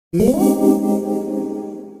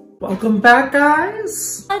Welcome back,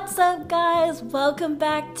 guys. What's up, guys? Welcome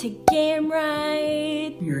back to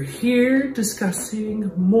Gamewright. We're here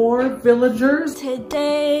discussing more villagers.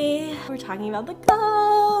 Today, we're talking about the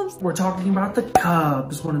Cubs. We're talking about the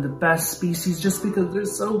Cubs, one of the best species just because they're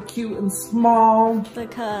so cute and small. The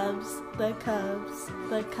Cubs, the Cubs,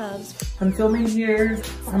 the Cubs. I'm filming here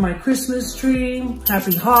on my Christmas tree.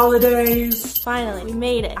 Happy holidays. Finally, we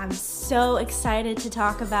made it. I'm so excited to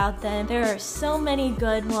talk about them. There are so many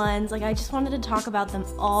good ones. Like, I just wanted to talk about them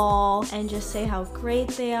all and just say how great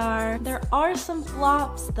they are. There are some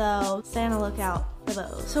flops though. Stay on the lookout for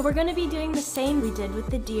those. So we're gonna be doing the same we did with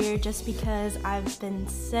the deer just because I've been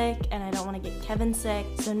sick and I don't want to get Kevin sick.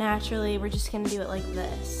 So naturally, we're just gonna do it like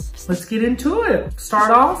this. Let's get into it.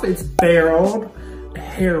 Start off, it's Harold.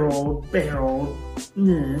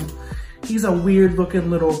 He's a weird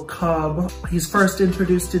looking little cub. He's first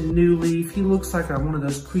introduced in New Leaf. He looks like one of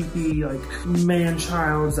those creepy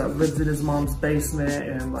man-childs that lives in his mom's basement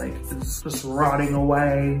and is just rotting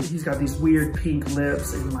away. He's got these weird pink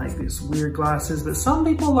lips and these weird glasses, but some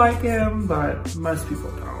people like him, but most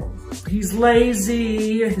people don't. He's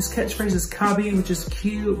lazy. His catchphrase is Cubby, which is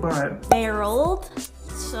cute, but Harold.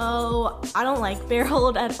 So I don't like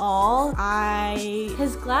Harold at all.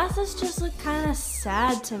 His glasses just look kind of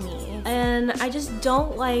sad to me. And I just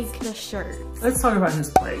don't like the shirt. Let's talk about his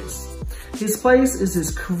place. His place is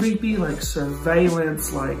this creepy,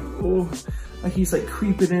 surveillance, he's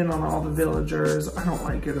creeping in on all the villagers. I don't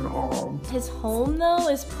like it at all. His home though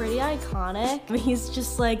is pretty iconic. He's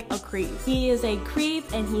just like a creep. He is a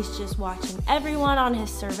creep and he's just watching everyone on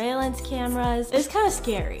his surveillance cameras. It's kind of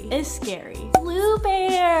scary. It's scary. Blue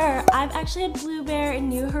Bear. I've actually had Blue Bear in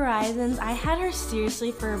New Horizons. I had her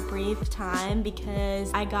seriously for a brief time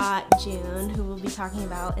because I got June, who we'll be talking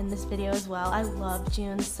about in this video as well. I love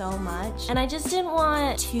June so much. And I just didn't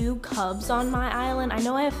want 2 cubs on my island. I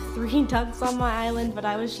know I have 3 ducks on my island, but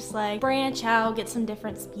I was just like, branch out, get some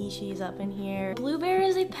different species up in here. Blue Bear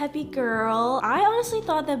is a peppy girl. I honestly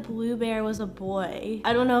thought that Blue Bear was a boy.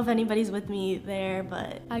 I don't know if anybody's with me there,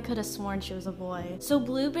 but I could have sworn she was a boy. So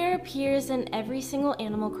Blue Bear appears in every single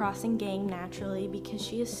Animal Crossing game naturally because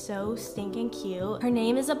she is so stinking cute. Her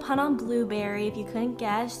name is a pun on blueberry. If you couldn't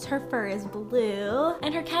guess, her fur is blue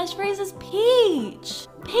and her catchphrase is Peach.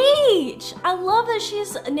 Peach! I love that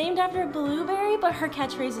she's named after a blueberry, but her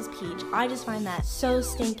catchphrase is Peach. I just find that so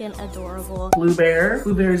stinking adorable. Blue Bear.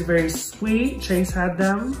 Blue Bear is very sweet. Chase had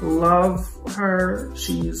them. Love her.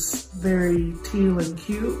 She's very teal and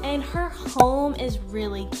cute. And her home is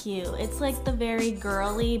really cute. It's like the very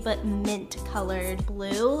girly but mint colored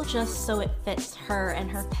blue, just so it fits her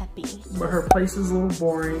and her peppy. But her place is a little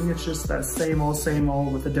boring. It's just that same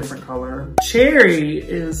old with a different color. Cherry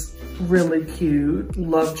is really cute.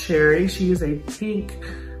 Love Cherry. She is a pink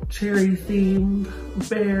cherry themed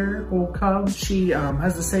bear or cub. She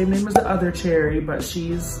has the same name as the other Cherry, but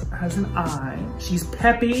has an eye. She's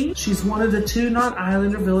peppy. She's one of the 2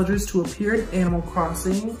 non-islander villagers to appear in Animal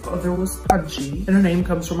Crossing. The other was Punchy, and her name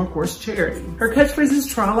comes from, of course, Cherry. Her catchphrase is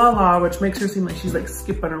tra-la-la, which makes her seem like she's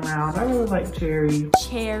skipping around. I really like Cherry.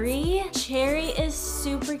 Cherry is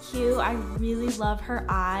super cute. I really love her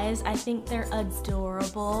eyes. I think they're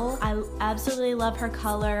adorable. I absolutely love her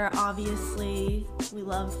color. Obviously, we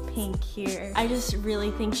love pink here. I just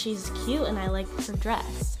really think she's cute and I like her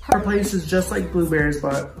dress. Her place is just like Blue Bear's,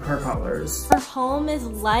 but her colors. Her home is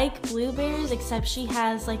like Blue Bear's, except she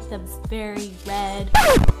has the very red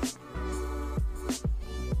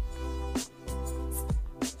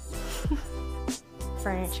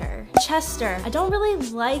furniture. Chester. I don't really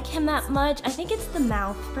like him that much. I think it's the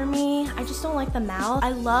mouth for me. I just don't like the mouth. I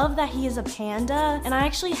love that he is a panda, and I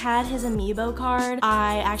actually had his amiibo card.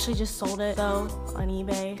 I actually just sold it though on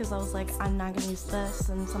eBay because I was like, I'm not gonna use this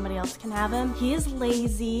and somebody else can have him. He is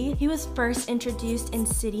lazy. He was first introduced in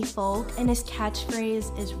City Folk and his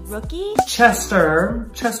catchphrase is Rookie.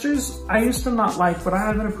 Chester's I used to not like, but I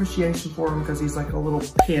have an appreciation for him because he's a little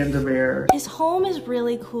panda bear. His home is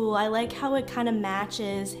really cool. I like how it kind of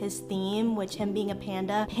matches his theme, which him being a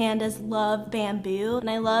panda. Pandas love bamboo, and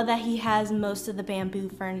I love that he has most of the bamboo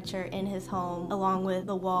furniture in his home along with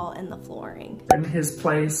the wall and the flooring. And his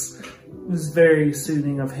place is very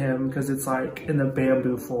soothing of him because it's in the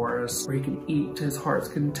bamboo forest where he can eat to his heart's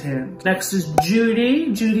content. Next is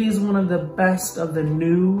Judy. Judy is one of the best of the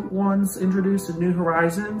new ones introduced in New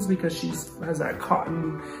Horizons because she has that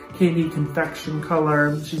cotton candy confection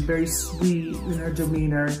color. She's very sweet in her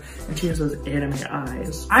demeanor and she has those anime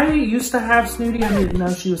eyes. I used to have Snooty. I didn't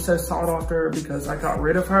know she was so sought after because I got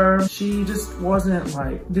rid of her. She just wasn't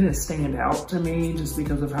didn't stand out to me just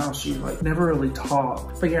because of how she never really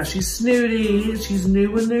talked. But yeah, she's Snooty. Snooty. She's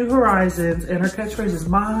new with New Horizons, and her catchphrase is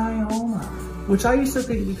my oh my. Which I used to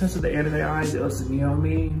think because of the anime eyes, it was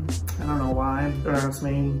Naomi. I don't know why, don't ask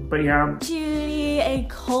me, but yeah. Judy, a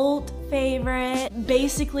cult favorite,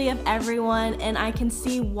 basically of everyone, and I can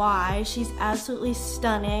see why. She's absolutely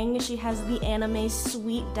stunning. She has the anime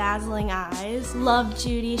sweet, dazzling eyes. Love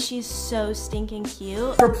Judy, she's so stinking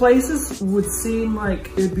cute. Her places would seem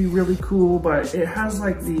like it'd be really cool, but it has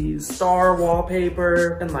like these star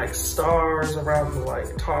wallpaper and like stars around the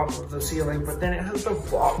like top of the ceiling, but then it has the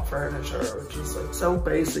block furniture, which is like so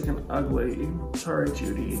basic and ugly. Sorry,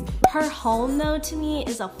 Judy. Her home though, to me,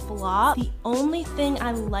 is a flop. The only thing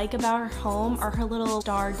I like about her home are her little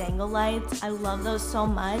star dangle lights. I love those so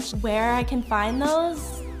much. Where I can find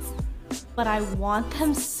those, but I want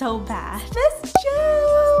them so bad. Miss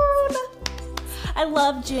June! I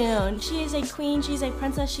love June. She is a queen, she's a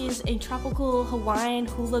princess, she is a tropical Hawaiian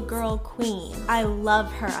hula girl queen. I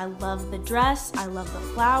love her. I love the dress, I love the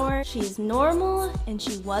flower. She's normal and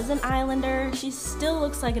she was an islander. She still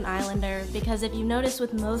looks like an islander because if you notice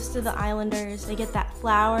with most of the islanders, they get that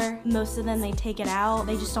flower. Most of them, they take it out.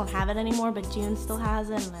 They just don't have it anymore, but June still has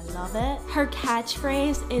it and I love it. Her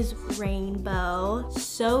catchphrase is rainbow.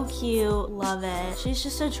 So cute, love it. She's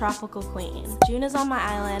just a tropical queen. June is on my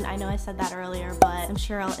island. I know I said that earlier, but I'm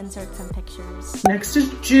sure I'll insert some pictures. Next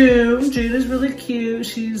is June. June is really cute.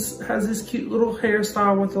 Has this cute little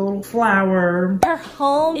hairstyle with a little flower. Her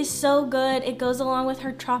home is so good. It goes along with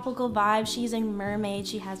her tropical vibe. She's a mermaid.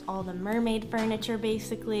 She has all the mermaid furniture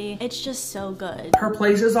basically. It's just so good. Her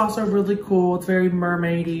place is also really cool. It's very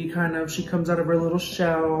mermaidy kind of. She comes out of her little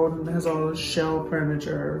shell and has all the shell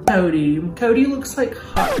furniture. Cody. Cody looks like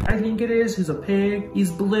Huck, I think it is. He's a pig.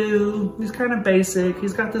 He's blue. He's kind of basic.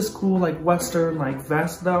 He's got this cool like Western like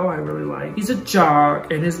vest though, I really like. He's a jock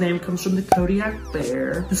and his name comes from the Kodiak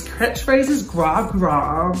bear. His catchphrase is gra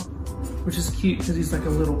gra, which is cute because he's like a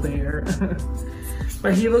little bear.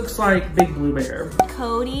 But he looks like Big Blue Bear.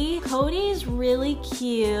 Cody's really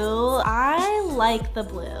cute. I like the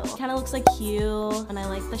blue. Kind of looks like Hugh, and I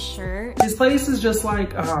like the shirt. His place is just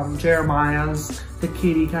like Jeremiah's, the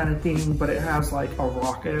kitty kind of thing, but it has like a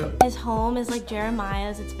rocket. His home is like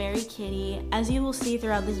Jeremiah's. It's very kitty. As you will see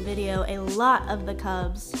throughout this video, a lot of the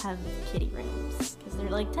cubs have kitty rooms. They're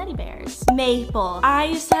like teddy bears. Maple. I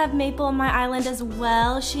used to have Maple on my island as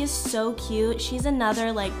well. She is so cute. She's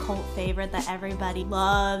another like cult favorite that everybody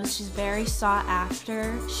loves. She's very sought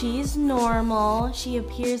after. She's normal. She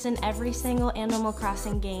appears in every single Animal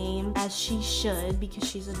Crossing game, as she should, because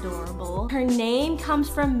she's adorable. Her name comes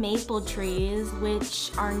from maple trees, which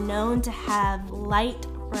are known to have light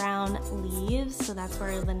brown leaves, so that's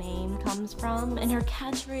where the name comes from. And her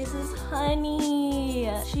catchphrase is honey.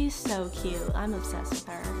 She's so cute. I'm obsessed with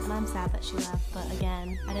her, and I'm sad that she left, but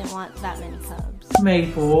again, I didn't want that many cubs.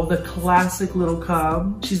 Maple, the classic little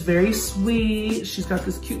cub. She's very sweet. She's got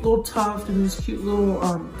this cute little tuft and this cute little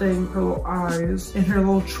thing, her little eyes, and her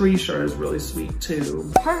little tree shirt is really sweet too.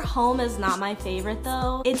 Her home is not my favorite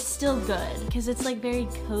though. It's still good because it's like very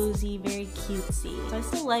cozy, very cutesy. So I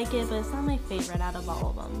still like it, but it's not my favorite out of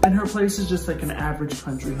all of them. And her place is just like an average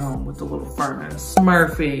country home with a little furnace.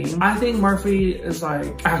 Murphy. I think Murphy is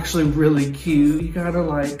like actually really cute. He kind of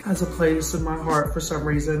like has a place in my heart for some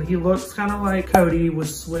reason. He looks kind of like Cody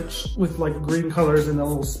was switched with like green colors and a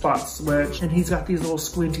little spot switch. And he's got these little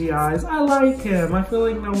squinty eyes. I like him. I feel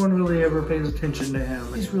like no one really ever pays attention to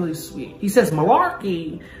him. He's really sweet. He says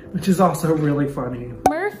malarkey, which is also really funny.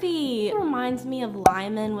 Murphy reminds me of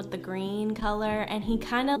Lyman with the green color, and he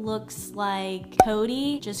kind of looks like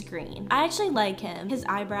Cody, just green. I actually like him. His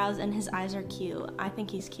eyebrows and his eyes are cute. I think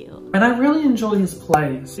he's cute. And I really enjoy his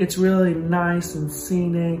place. It's really nice and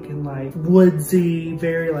scenic and like woodsy,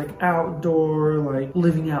 very like outdoor, like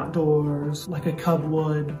living outdoors, like a cub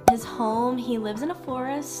would. His home, he lives in a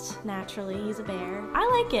forest. Naturally, he's a bear.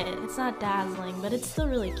 I like it. It's not dazzling, but it's still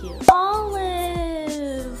really cute.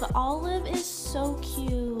 Olive! Olive is so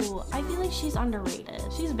cute. I feel like she's underrated.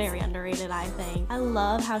 She's very underrated, I think. I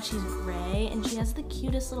love how she's gray and she has the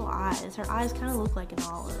cutest little eyes. Her eyes kind of look like an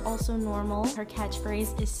olive. Also normal. Her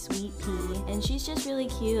catchphrase is sweet pea, and she's just really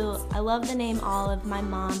cute. I love the name Olive. My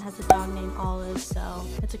mom has a dog named Olive, so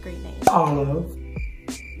it's a great name. Olive.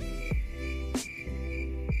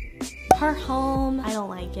 Her home, I don't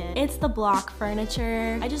like it. It's the block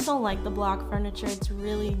furniture. I just don't like the block furniture. It's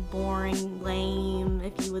really boring, lame,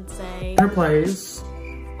 if you would say. Her place.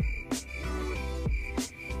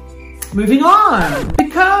 Moving on,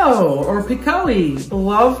 Pico or Picoe.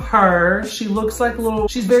 Love her. She looks like a little,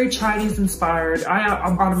 she's very Chinese inspired. I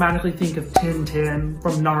automatically think of Tintin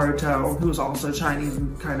from Naruto, who is also Chinese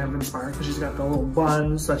and kind of inspired because she's got the little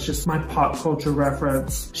buns. That's just my pop culture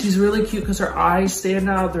reference. She's really cute because her eyes stand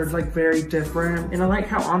out. They're like very different. And I like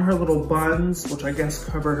how on her little buns, which I guess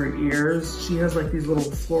cover her ears, she has like these little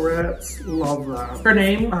florets. Love that. Her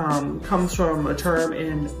name comes from a term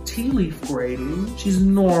in tea leaf grading. She's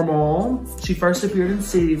normal. She first appeared in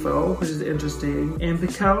Cityville, which is interesting. And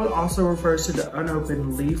Pico also refers to the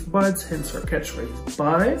unopened leaf buds, hence her catchphrase,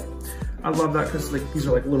 bud. I love that because like these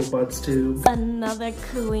are like little buds too. Another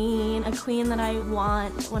queen, a queen that I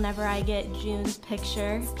want whenever I get June's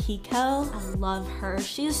picture, Pico. I love her.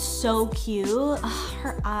 She's so cute. Ugh,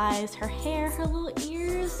 her eyes, her hair, her little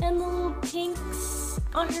ears, and the little pinks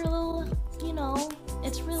on her little, you know,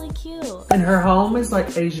 it's really cute. And her home is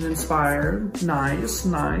like Asian inspired.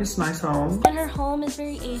 Nice home. And her home is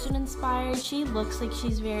very Asian inspired. She looks like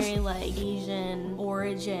she's very like Asian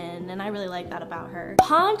origin, and I really like that about her.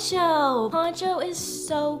 Poncho! Poncho is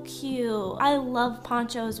so cute. I love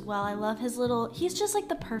Poncho as well. I love his little, he's just like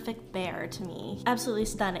the perfect bear to me. Absolutely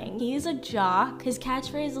stunning. He's a jock. His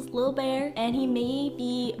catchphrase is little bear, and he may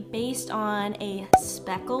be based on a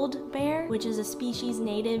speckled bear, which is a species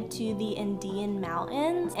native to the Andean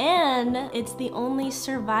Mountains. And it's the only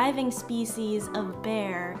surviving species of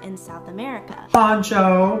bear in South America.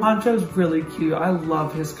 Poncho's really cute. I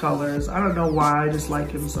love his colors. I don't know why I just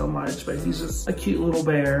like him so much, but he's just a cute little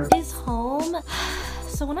bear. His home,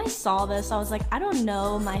 so when I saw this, I was like, I don't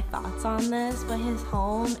know my thoughts on this, but his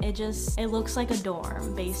home, it looks like a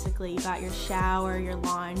dorm, basically. You got your shower, your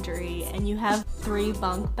laundry, and you have 3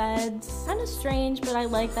 bunk beds. Kind of strange, but I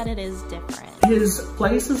like that it is different. His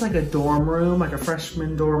place is like a dorm room, like a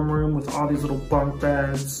freshman dorm room with all these little bunk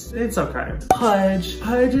beds. It's okay. Pudge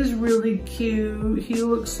is really cute. He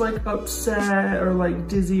looks like upset or like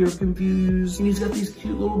dizzy or confused. And he's got these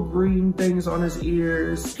cute little green things on his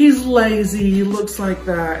ears. He's lazy, he looks like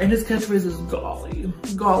that. And his catchphrase is golly.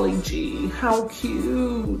 Golly gee, how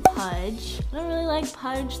cute. Pudge. I don't really like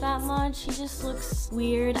Pudge that much. He just looks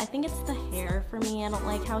weird. I think it's the hair for me. I don't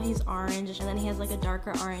like how he's orange and then he has like a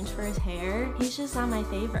darker orange for his hair. He's just not my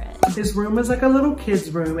favorite. His room is like a little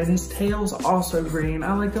kid's room and his tail's also green.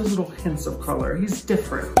 I like those little hints of color. He's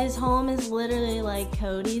different. His home is literally like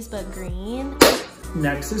Cody's but green.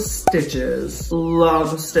 Next is Stitches.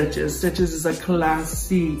 Love Stitches. Stitches is a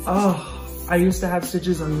classic. Oh. I used to have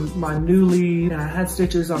Stitches on my new lead, and I had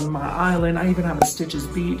Stitches on my island. I even have a Stitches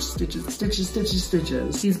beach.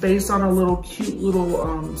 Stitches. He's based on a little cute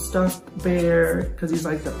little stuffed bear because he's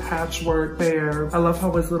like the patchwork bear. I love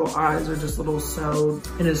how his little eyes are just little sewed,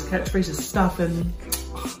 and his catchphrase is stuffing.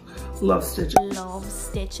 Love Stitches. Love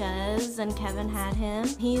Stitches, and Kevin had him.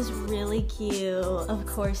 He's really cute. Of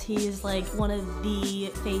course, he's like one of the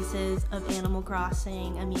faces of Animal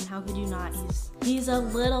Crossing. I mean, how could you not? He's a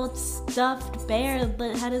little stuffed bear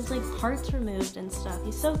that had his like parts removed and stuff.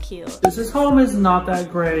 He's so cute. His home is not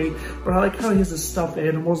that great, but I like how he has his stuffed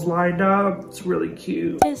animals lined up. It's really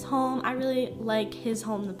cute. His home, I really like his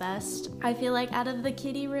home the best. I feel like out of the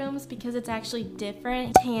kitty rooms, because it's actually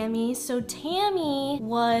different. Tammy. So Tammy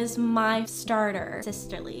was my starter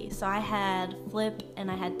sisterly. So I had Flip and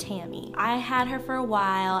I had Tammy. I had her for a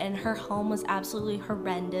while and her home was absolutely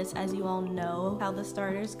horrendous, as you all know how the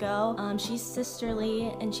starters go. She's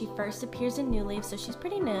sisterly and she first appears in New Leaf, so she's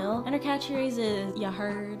pretty new. And her catchphrase is, "Ya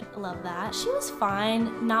heard." Love that. She was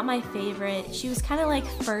fine, not my favorite. She was kind of like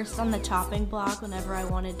first on the chopping block whenever I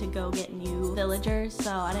wanted to go get new villagers,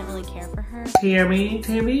 so I didn't really care for her.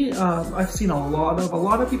 Tammy, I've seen a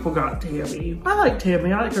lot of people got Tammy. I like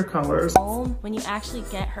Tammy, I like her colors. When you actually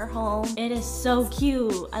get her home, it is so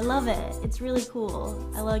cute. I love it. It's really cool.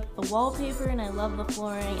 I like the wallpaper and I love the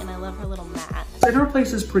flooring and I love her little mat. And her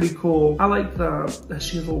place is pretty cool. I like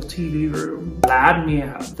she has a little TV room.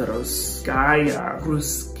 Vladimir Droskaya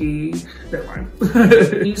Ruski. Never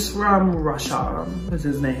mind. He's from Russia. That's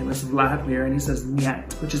his name. It's Vladimir, and he says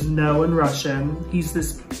 "niet," which is no in Russian. He's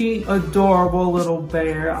this pink, adorable little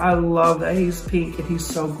bear. I love that he's pink and he's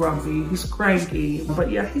so grumpy. He's cranky,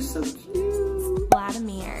 but yeah, he's so cute.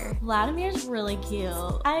 Vladimir's really cute.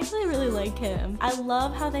 I actually really like him. I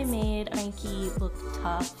love how they made Cranky look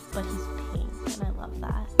tough, but he's pink, and I love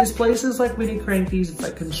that. His place is like Winnie Cranky's. It's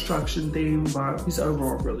like construction themed, but he's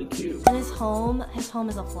overall really cute. And his home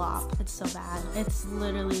is a flop. It's so bad. It's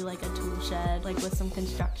literally like a tool shed, like with some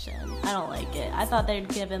construction. I don't like it. I thought they'd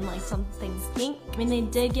give him like something pink. I mean, they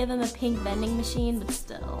did give him a pink vending machine, but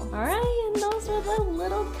still. All right. and those are the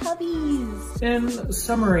little cubbies. In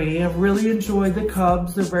summary, I've really enjoyed the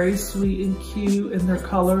cubs. They're very sweet and cute, and their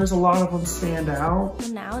colors, a lot of them stand out.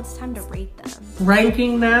 And now it's time to rate them.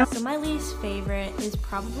 Ranking now. So my least favorite is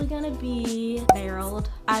probably gonna be Harold.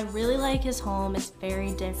 I really like his home. It's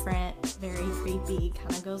very different, very creepy,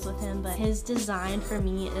 kind of goes with him, but his design for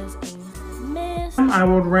me is a miss. I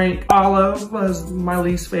would rank Olive as my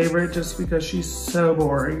least favorite just because she's so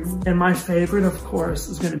boring. And my favorite, of course,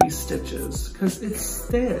 is gonna be Stitches, because it's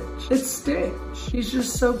Stitch. It's Stitch. She's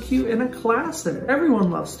just so cute and a classic.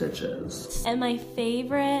 Everyone loves Stitches. And my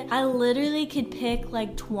favorite, I literally could pick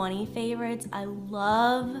like 20 favorites. I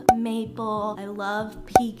love Maple, I love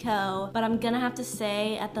Pico, but I'm gonna have to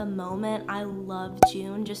say at the moment, I love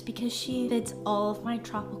June just because she fits all of my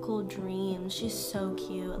tropical dreams. She's so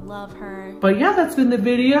cute, love her. But yeah, that's been the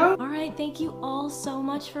video. All right, thank you all so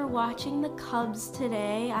much for watching the Cubs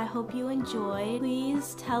today. I hope you enjoyed.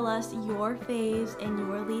 Please tell us your faves and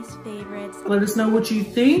your least favorites. Let us know what you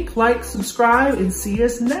think. Like, subscribe, and see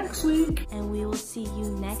us next week. And we will see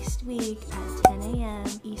you next week at 10 a.m.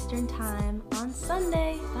 Eastern Time on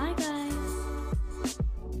Sunday. Bye, guys.